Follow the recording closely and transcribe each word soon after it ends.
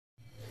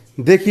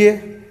देखिए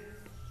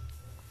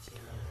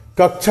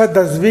कक्षा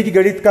 10वीं की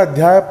गणित का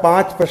अध्याय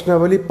 5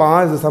 प्रश्नावली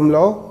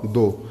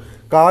 5.2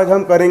 का आज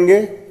हम करेंगे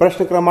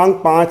प्रश्न क्रमांक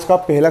 5 का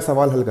पहला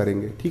सवाल हल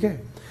करेंगे। ठीक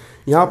है,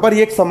 यहाँ पर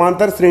एक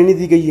समांतर श्रेणी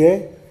दी गई है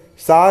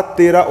 7,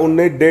 13,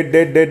 19 dead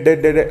dead dead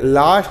dead dead,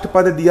 last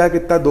पद दिया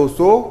कितना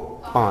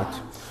 205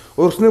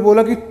 और उसने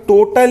बोला कि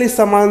टोटल इस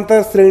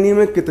समांतर श्रेणी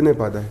में कितने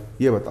पद है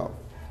ये बताओ।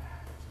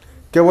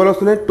 क्या बोला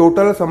उसने?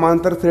 टोटल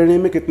समांतर श्रेणी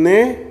में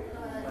कितने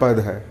पद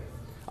है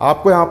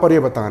आपको यहाँ पर ये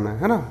बताना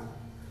है ना।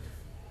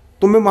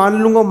 तो मैं मान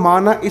लूंगा,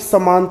 माना इस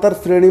समांतर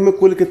श्रेणी में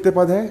कुल कितने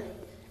पद है?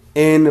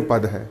 n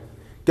पद है।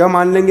 क्या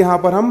मान लेंगे यहाँ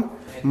पर हम?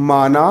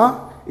 माना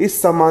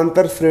इस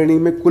समांतर श्रेणी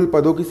में कुल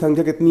पदों की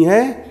संख्या कितनी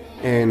है?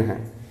 n है।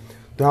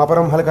 तो यहाँ पर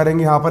हम हल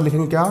करेंगे, यहाँ पर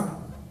लिखेंगे क्या?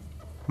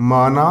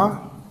 माना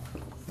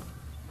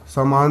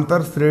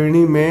समांतर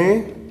श्रेणी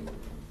में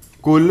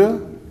कुल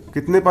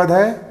कितने पद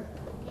है?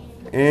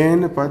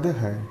 n पद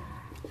है।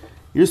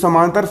 ये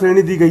समांतर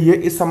श्रेणी दी गई है,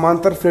 इस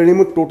समांतर श्रेणी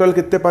में टोटल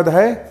कितने पद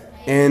है?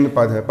 n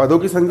पद है। पदों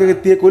की संख्या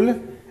कितनी है? कुल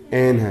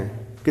n है।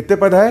 कितने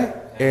पद है?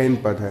 n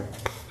पद है।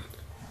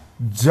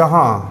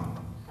 जहां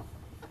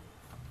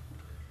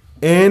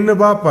n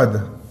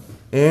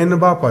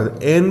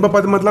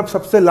पद मतलब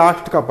सबसे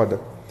लास्ट का पद,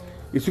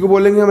 इसी को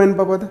बोलेंगे हम n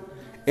पद।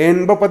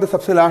 n पद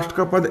सबसे लास्ट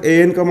का पद,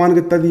 n का मान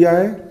कितना दिया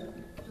है?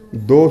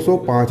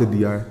 205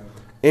 दिया है।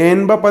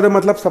 n पद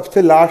मतलब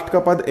सबसे लास्ट का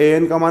पद,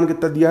 n का मान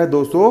कितना दिया है?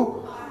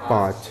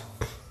 205।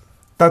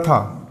 तथा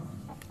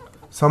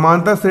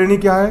समांतर श्रेणी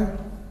क्या है?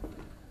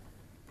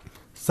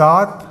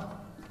 7,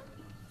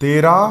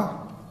 13,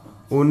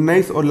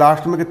 19 और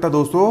लास्ट में कितना?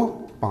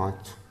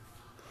 205।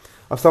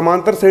 अब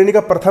समांतर श्रेणी का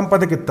प्रथम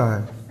पद कितना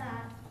है?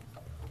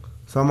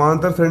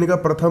 समांतर श्रेणी का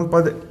प्रथम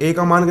पद a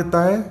का मान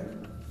कितना है?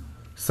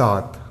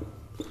 7।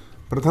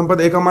 प्रथम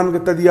पद a का मान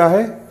कितना दिया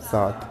है?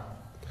 7।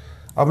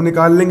 अब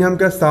निकाल लेंगे हम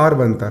क्या?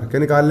 सार्व अंतर। क्या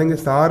निकाल लेंगे?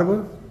 सार्व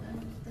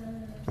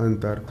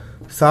अंतर।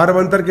 सार्व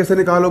अंतर कैसे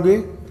निकालोगे?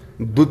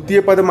 द्वितीय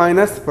पद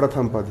माइनस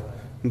प्रथम पद।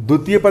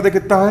 द्वितीय पद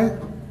कितना है?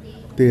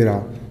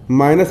 13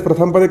 माइनस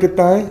प्रथम पद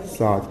कितना है?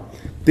 7।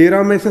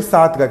 13 में से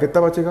 7 का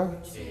कितना बचेगा?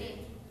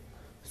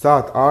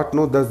 7, 8,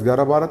 9, 10,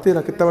 11, 12,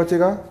 13, कितना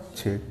बचेगा?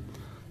 6।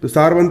 तो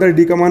सार्वंतर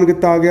डी का मान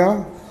कितना आ गया?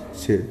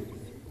 6।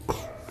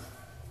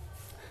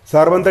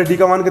 सार्वंतर डी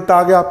का मान कितना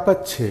आ गया आपका?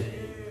 6।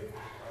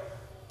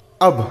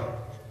 अब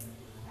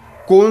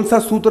कौन सा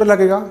सूत्र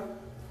लगेगा?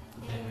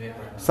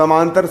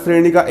 समांतर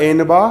श्रेणी का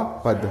nवा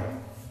पद।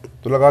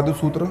 तो लगा दो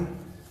सूत्र।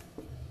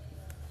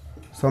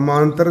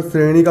 समांतर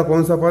श्रेणी का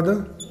कौन सा पद?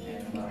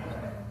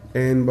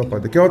 nवा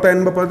पद। क्या होता है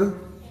nवा पद?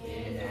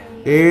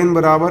 n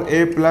बराबर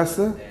a plus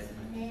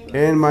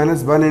n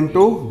minus 1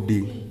 into D.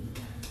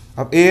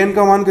 अब an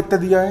का मान कितना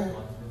दिया है?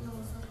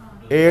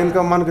 an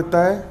का मान कितना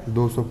है?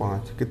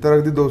 205। कितना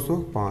रख दी?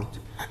 205।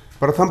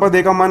 प्रथम पद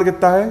a का मान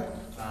कितना है?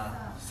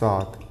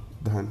 7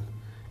 धन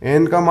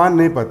n का मान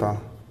नहीं पता,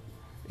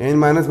 n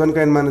माइनस 1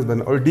 का n माइनस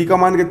 1 और d का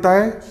मान कितना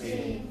है?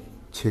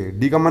 6।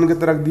 डी का मान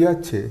कितना रख दिया?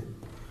 6।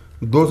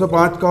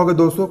 205 का होगा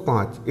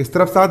 205। इस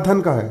तरफ 7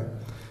 धन का है,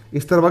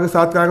 इस तरफ आगे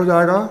 7 का हो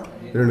जाएगा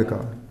ऋण का।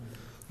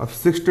 अब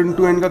 6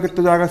 इंटू n का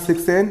कितना जाएगा?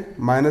 6n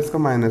माइनस का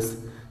माइनस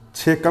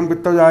 6 कम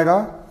कितना हो जाएगा?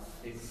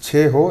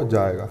 6 हो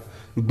जाएगा।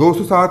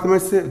 207 में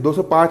से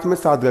 205 में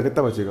 7 का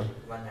कितना बचेगा?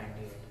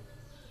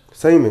 198।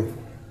 सही में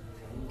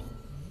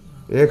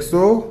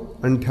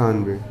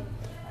 198,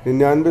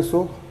 99,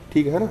 100।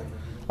 ठीक है ना।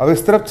 अब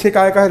इस तरफ 6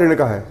 काय का है? ऋण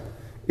का है।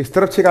 इस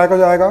तरफ 6 काय का हो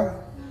जाएगा?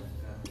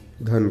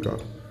 धन का।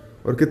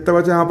 और कितना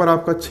बचा यहाँ पर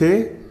आपका?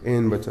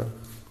 6n बचा।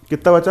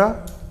 कितना बचा?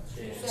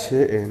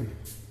 6n।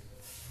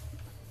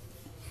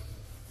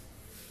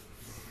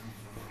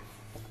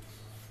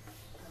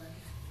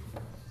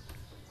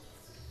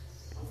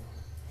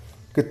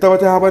 कितना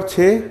बचा यहाँ पर?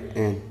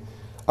 6n।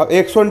 अब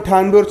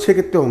 198 और 6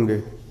 कितने होंगे?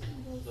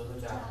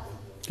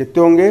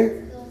 कितने होंगे?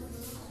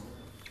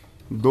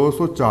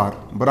 204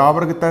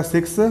 बराबर कितना है?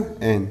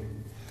 6n।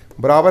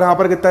 बराबर यहाँ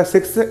पर कितना है?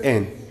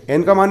 6n।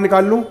 n का मान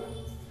निकाल लूँ।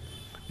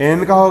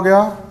 n का हो गया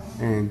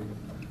n,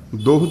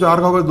 204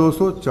 का हो गया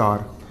 204।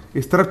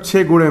 इस तरफ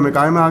 6 गुणे में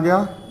काय में आ गया?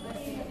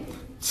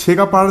 6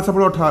 का पारा सब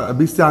 18,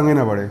 20 से आगे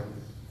ना बढ़े।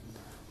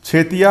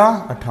 6 तिया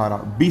 18,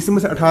 20 में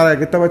से 18 है,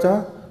 कितना बचा?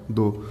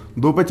 2।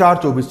 2 पे 4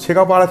 24। 6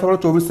 का पारा सब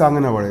 24 से आगे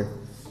ना बढ़े।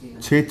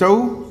 6 चौ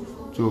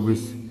 24।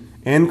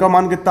 n का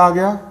मान कितना आ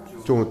गया?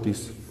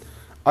 34।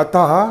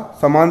 अतः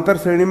समांतर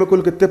श्रेणी में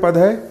कुल कितने पद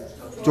है?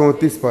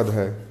 34 पद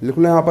है। लिख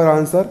लो यहाँ पर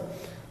आंसर।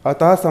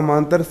 अतः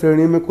समांतर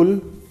श्रेणी में कुल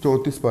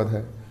 34 पद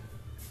है।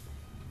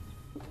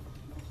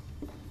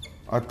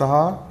 अतः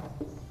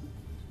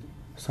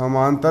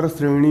समांतर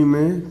श्रेणी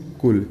में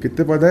कुल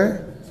कितने पद है?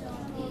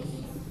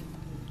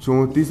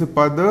 34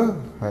 पद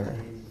है।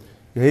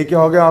 यही क्या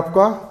हो गया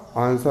आपका?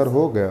 आंसर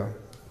हो गया।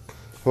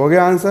 हो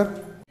गया आंसर।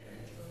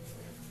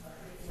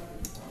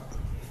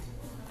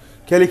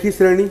 क्या लिखी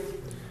श्रेणी?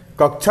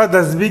 कक्षा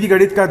 10वीं की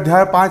गणित का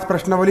अध्याय 5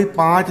 प्रश्नावली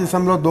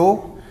 5.2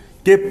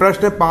 के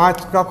प्रश्न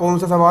 5 का कौन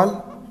सा सवाल?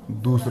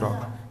 दूसरा।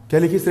 क्या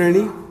लिखी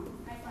श्रेणी?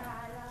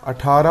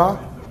 18,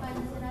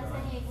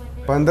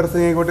 15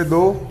 से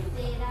 1/2,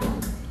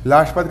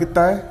 लास्ट पद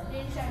कितना है?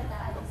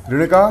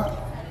 ऋण का,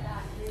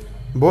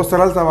 बहुत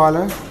सरल सवाल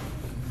है,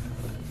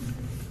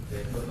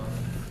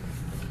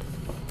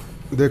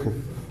 देखो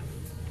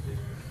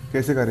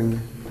कैसे करेंगे।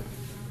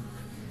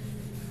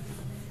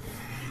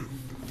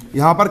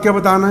 यहां पर क्या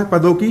बताना है,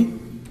 पदों की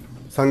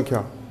संख्या।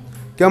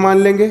 क्या मान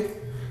लेंगे,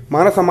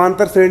 माना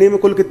समांतर श्रेणी में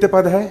कुल कितने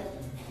पद है,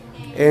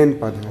 n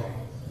पद है।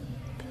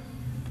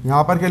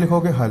 यहां पर क्या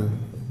लिखोगे, हल।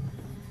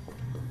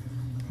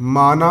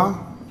 माना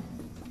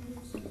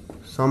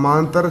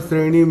समांतर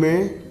श्रेणी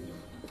में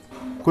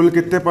कुल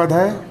कितने पद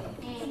है,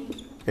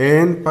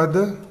 n पद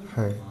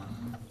है,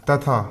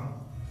 तथा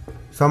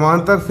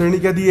समांतर श्रेणी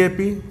क्या दी,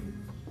 एपी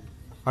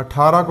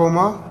 18,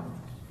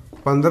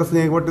 15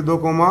 से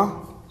 1/2,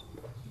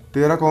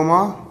 13,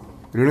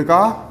 ऋण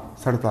का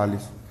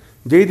 47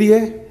 यही दी है।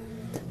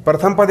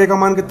 प्रथम पद ए का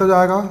मान कितना हो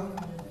जाएगा,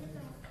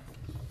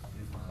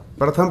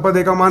 प्रथम पद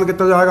ए का मान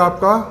कितना हो जाएगा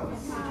आपका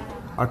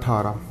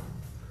 18।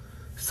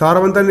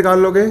 सार्वंतर निकाल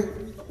लोगे,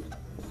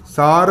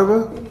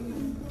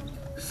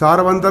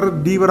 सार्वंतर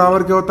डी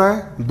बराबर क्या होता है,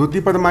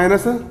 द्वितीय पद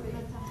माइनस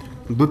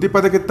द्वितीय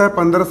पद कितना है,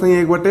 15 से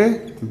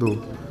 1/2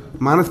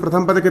 माइनस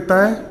प्रथम पद कितना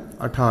है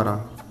 18।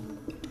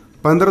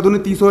 15 दूनी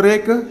 30 और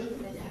 1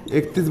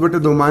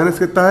 31/2 माइनस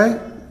कितना है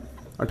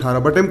 18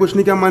 बटे में कुछ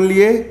नहीं, क्या मान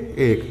लिए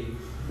 1।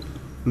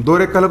 2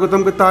 एक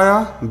लघुत्तम कितना आया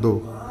 2,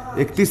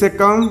 31 एक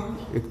कम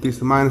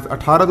 31 माइनस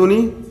 18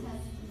 दूनी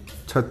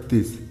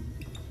 36,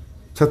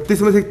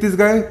 36 में से 31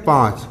 गए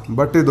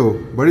 5/2,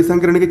 बड़ी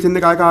संख्या ऋण के चिन्ह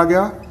का आ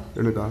गया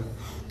ऋण का।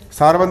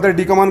 सार्वंतर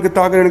डी का मान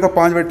कितना आ गया ऋण का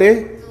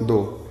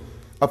 5/2।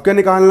 अब क्या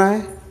निकालना है,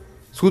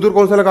 सूत्र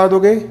कौन सा लगा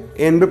दोगे,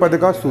 nवें पद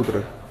का सूत्र।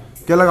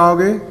 क्या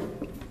लगाओगे,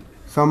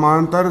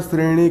 समांतर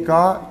श्रेणी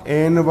का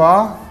nवा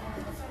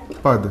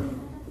पद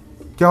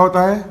क्या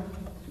होता है,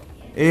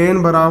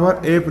 n बराबर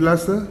a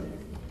plus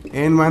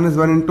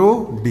n-1 into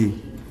D.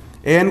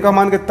 n का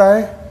मान कितना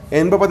है,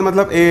 n पद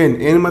मतलब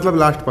n मतलब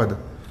लास्ट पद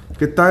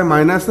कितना है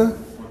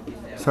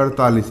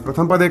 -47।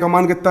 प्रथम पद a का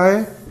मान कितना है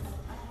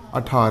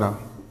 18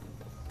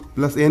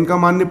 प्लस n का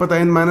मान नहीं पता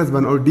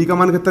n-1 और d का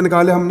मान कितना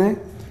निकाले हमने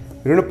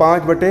ऋण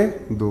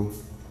 5/2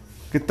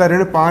 कितना,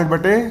 ऋण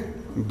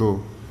 5/2।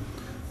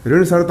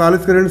 ऋण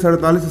 47 का ऋण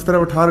 47 इस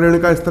तरफ 18 ऋण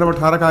का इस तरफ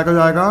 18 का आएगा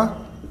जाएगा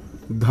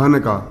धन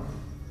का।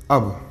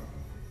 अब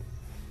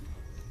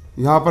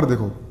यहां पर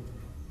देखो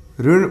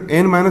ऋण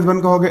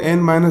n-1 का हो गया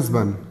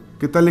n-1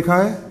 कितना लिखा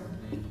है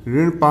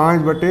ऋण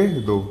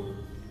 5/2।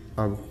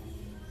 अब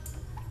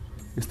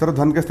इस तरफ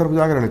धन के इस तरफ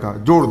जाएगा ऋण का,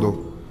 जोड़ दो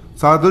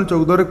 7 दूनी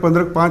 14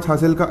 15 5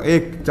 हासिल का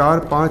 1 4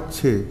 5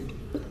 6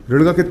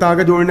 ऋण का कितना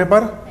आगे जोड़ने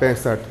पर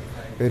 65।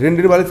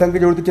 ऋण वाली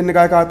संख्या जोड़ती चिन्ह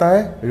का आता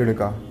है ऋण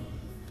का।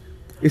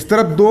 इस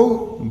तरफ 2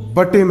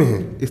 बटे में है,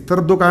 इस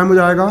तरफ 2 कायम हो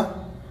जाएगा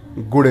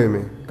गुणे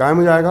में, कायम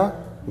हो जाएगा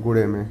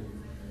गुणे में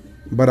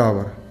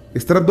बराबर।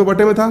 इस तरफ 2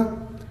 बटे में था,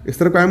 इस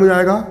तरफ कायम हो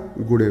जाएगा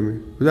गुणे में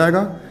हो जाएगा।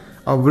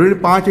 अब ऋण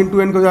 5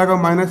 इंटू n हो जाएगा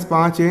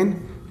 -5n,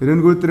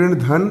 ऋण गुणित ऋण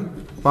धन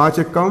 5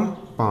 एक कम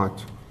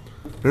 5,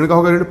 ऋण का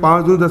होगा ऋण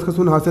 5 दूनी 10 का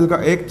शून्य हासिल का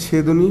 1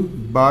 6 दूनी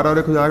 12 और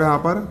 1 हो जाएगा यहाँ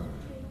पर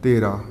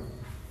 13।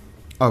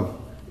 अब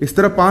इस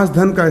तरफ 5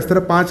 धन का, इस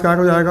तरफ 5 का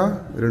हो जाएगा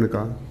ऋण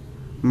का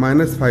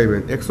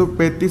 -5n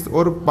 135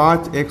 और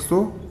 5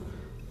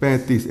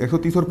 135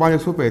 130 और 5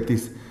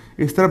 135।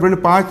 इस तरफ ऋण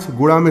 5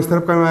 गुणा में इस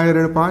तरफ का आएगा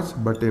ऋण 5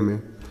 बटे में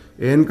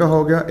n का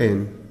हो गया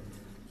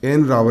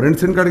n बराबर ऋण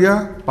से कट गया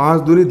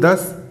 5 दूनी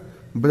 10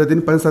 बचा 3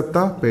 5 7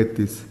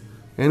 35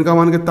 n का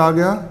मान कितना आ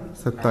गया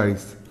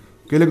 27।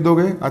 क्या लिख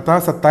दोगे, अतः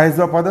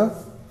 27वां पद।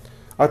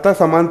 अतः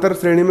समांतर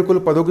श्रेणी में कुल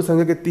पदों की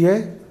संख्या कितनी है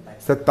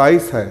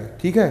 27 है।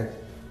 ठीक है,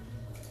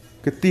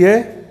 कितनी है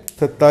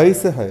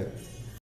 27 है।